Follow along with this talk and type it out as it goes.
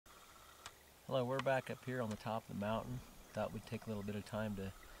Hello, we're back up here on the top of the mountain. Thought we'd take a little bit of time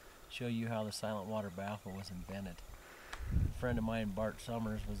to show you how the silent water baffle was invented. A friend of mine, Bart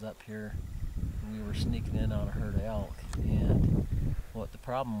Summers, was up here and we were sneaking in on a herd of elk, and what the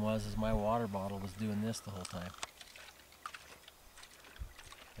problem was is my water bottle was doing this the whole time.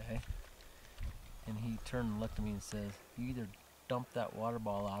 Okay? And he turned and looked at me and says, "You either dump that water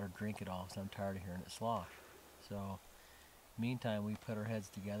bottle out or drink it all, because I'm tired of hearing it slosh." So meantime, we put our heads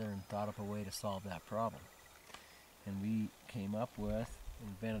together and thought up a way to solve that problem. And we came up with,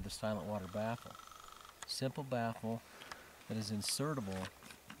 invented the silent water baffle. Simple baffle that is insertable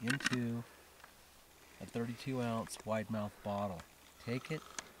into a 32-ounce wide mouth bottle. Take it,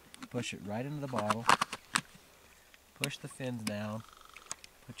 push it right into the bottle, push the fins down,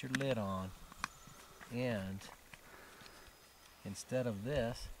 put your lid on, and instead of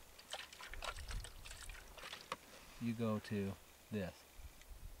this, you go to this.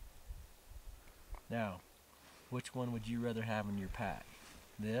 Now, which one would you rather have in your pack?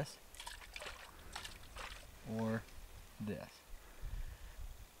 This or this?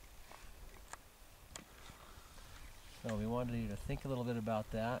 So we wanted you to think a little bit about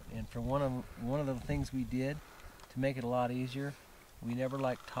that, and for one of the things we did to make it a lot easier, we never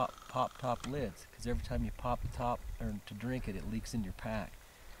liked pop top lids, because every time you pop the top or to drink it, it leaks in your pack.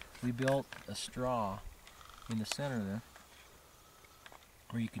 We built a straw in the center there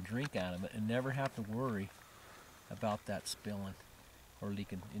where you can drink out of it and never have to worry about that spilling or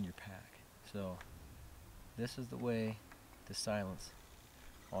leaking in your pack. So this is the way to silence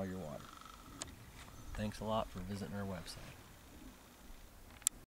all your water. Thanks a lot for visiting our website.